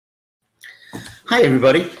Hi,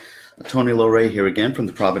 everybody. Tony LoRe here again from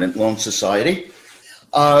the Provident Loan Society.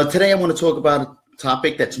 Today I want to talk about a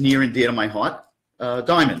topic that's near and dear to my heart,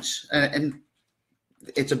 diamonds. And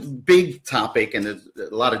it's a big topic, and there's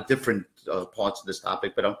a lot of different parts of this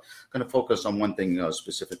topic, but I'm going to focus on one thing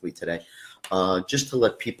specifically today, just to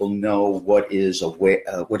let people know what is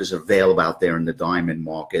available out there in the diamond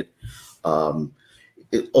market.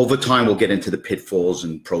 Over time, we'll get into the pitfalls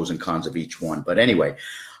and pros and cons of each one. But anyway,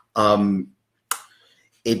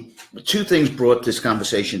 two things brought this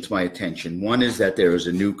conversation to my attention. One is that there is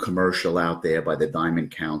a new commercial out there by the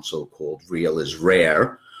Diamond Council called Real is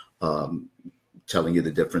Rare, telling you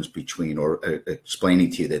the difference between, or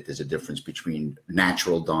explaining to you that there's a difference between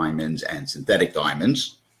natural diamonds and synthetic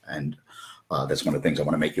diamonds. And that's one of the things I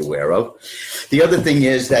want to make you aware of. The other thing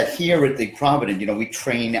is that here at the Provident, we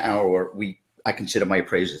train I consider my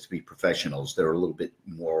appraisers to be professionals. They're a little bit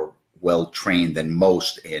more well-trained than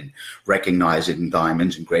most in recognizing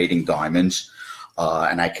diamonds and grading diamonds,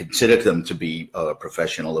 and I consider them to be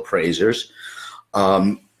professional appraisers.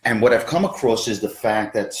 And what I've come across is the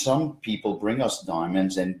fact that some people bring us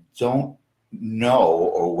diamonds and don't know,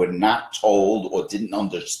 or were not told, or didn't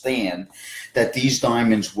understand that these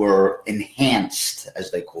diamonds were enhanced,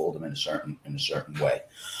 as they call them, in a certain way.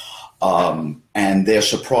 And they're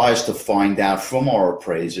surprised to find out from our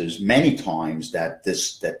appraisers many times that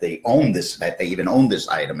they even own this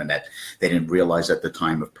item, and that they didn't realize at the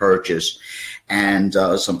time of purchase. And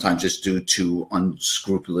sometimes it's due to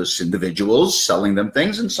unscrupulous individuals selling them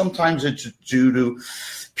things, and sometimes it's due to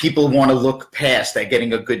people want to look past. They're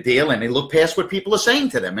getting a good deal, and they look past what people are saying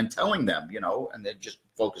to them and telling them, and they're just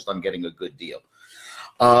focused on getting a good deal.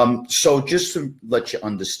 So just to let you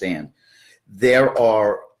understand, there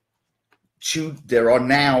are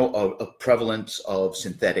now a prevalence of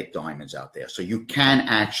synthetic diamonds out there. So you can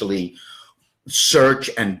actually search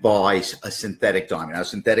and buy a synthetic diamond. Now, a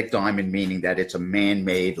synthetic diamond meaning that it's a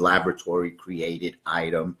man-made, laboratory-created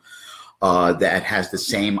item that has the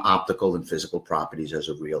same optical and physical properties as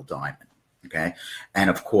a real diamond, okay? And,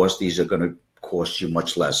 of course, these are going to cost you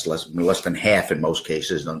much less than half in most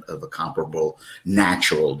cases of a comparable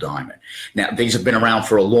natural diamond. Now, these have been around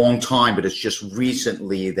for a long time, but it's just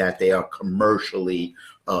recently that they are commercially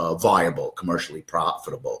viable, commercially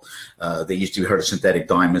profitable. They used to be heard of synthetic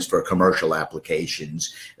diamonds for commercial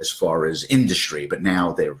applications as far as industry, but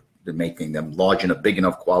now they're making them large enough, big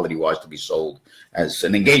enough quality-wise to be sold as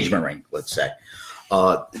an engagement ring, let's say.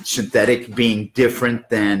 Synthetic being different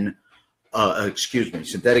than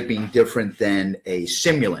synthetic being different than a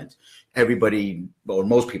simulant. Everybody, or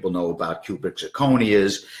most people, know about cubic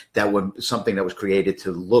zirconias. That were something that was created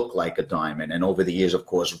to look like a diamond. And over the years, of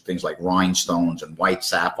course, things like rhinestones and white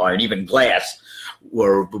sapphire and even glass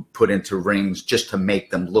were put into rings just to make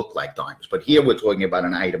them look like diamonds. But here we're talking about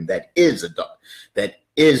an item that is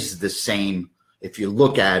the same. If you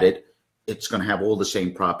look at it, it's going to have all the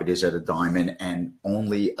same properties as a diamond, and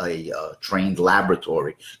only a trained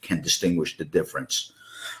laboratory can distinguish the difference.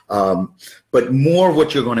 But more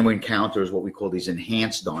what you're going to encounter is what we call these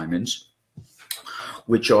enhanced diamonds,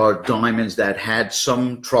 which are diamonds that had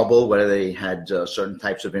some trouble, whether they had certain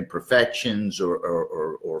types of imperfections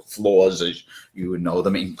or flaws, as you would know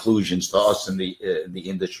them, inclusions to us in the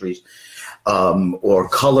industries, or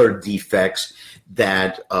color defects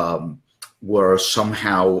that were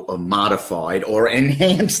somehow modified or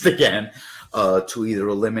enhanced again to either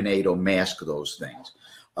eliminate or mask those things.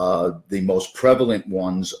 The most prevalent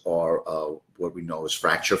ones are what we know as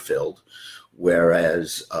fracture filled,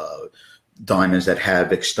 whereas diamonds that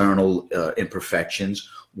have external imperfections,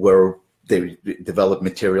 where they develop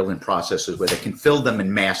material and processes where they can fill them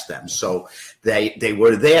and mask them. So they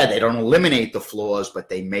were there. They don't eliminate the flaws, but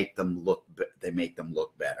they make them look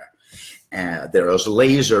better. There is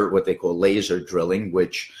what they call laser drilling,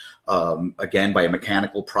 which again, by a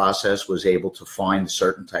mechanical process, was able to find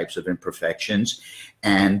certain types of imperfections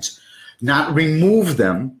and not remove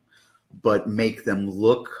them, but make them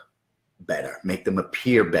look better, make them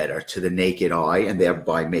appear better to the naked eye, and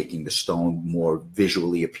thereby making the stone more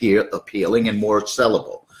visually appealing and more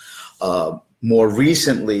sellable. More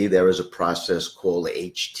recently, there is a process called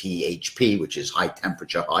HTHP, which is high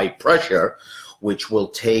temperature, high pressure, which will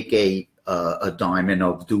take a diamond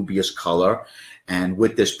of dubious color, and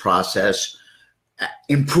with this process,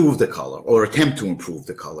 improve the color, or attempt to improve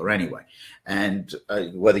the color anyway. And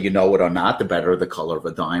whether you know it or not, the better the color of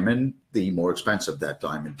a diamond, the more expensive that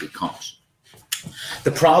diamond becomes.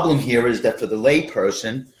 The problem here is that for the lay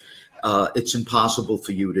person, it's impossible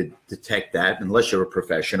for you to detect that unless you're a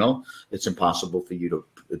professional. It's impossible for you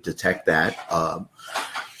to detect that.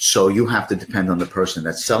 So you have to depend on the person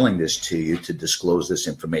that's selling this to you to disclose this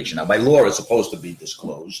information. Now, by law, it's supposed to be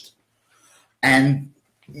disclosed. And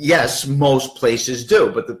yes, most places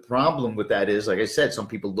do. But the problem with that is, like I said, some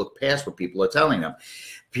people look past what people are telling them.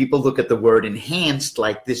 People look at the word enhanced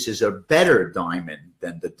like this is a better diamond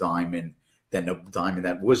than the diamond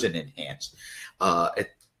that wasn't enhanced.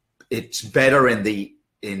 It's better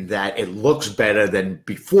in that it looks better than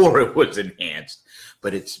before it was enhanced,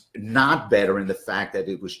 but it's not better in the fact that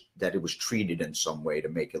it was treated in some way to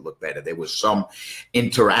make it look better. There was some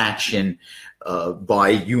interaction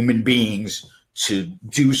by human beings to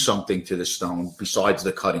do something to the stone besides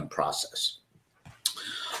the cutting process.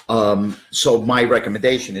 So my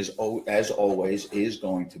recommendation is, as always, is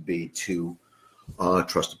going to be to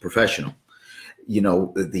trust a professional. You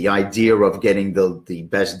know, the idea of getting the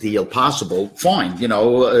best deal possible, fine. You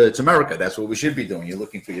know, it's America. That's what we should be doing. You're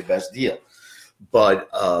looking for your best deal. But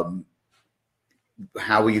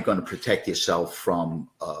how are you going to protect yourself from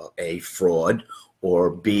A, fraud, or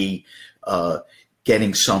B,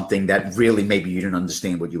 getting something that really maybe you didn't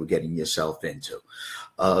understand what you were getting yourself into?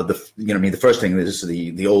 The first thing is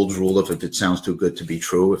the old rule of if it sounds too good to be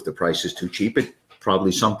true, if the price is too cheap, it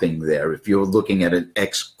probably something there. If you're looking at an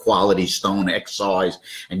X quality stone, X size,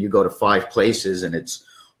 and you go to 5 places and it's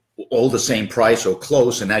all the same price or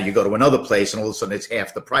close, and now you go to another place and all of a sudden it's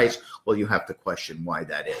half the price, well, you have to question why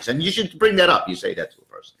that is. And you should bring that up. You say that to a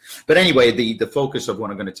person. But anyway, the focus of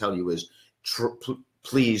what I'm going to tell you is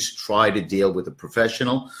please try to deal with a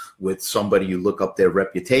professional, with somebody you look up their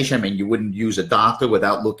reputation. I mean, you wouldn't use a doctor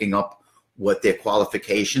without looking up what their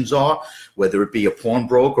qualifications are, whether it be a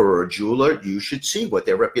pawnbroker or a jeweler. You should see what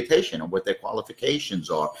their reputation and what their qualifications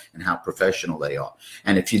are and how professional they are.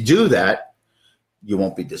 And if you do that, you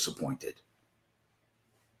won't be disappointed.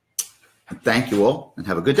 Thank you all and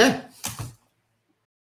have a good day.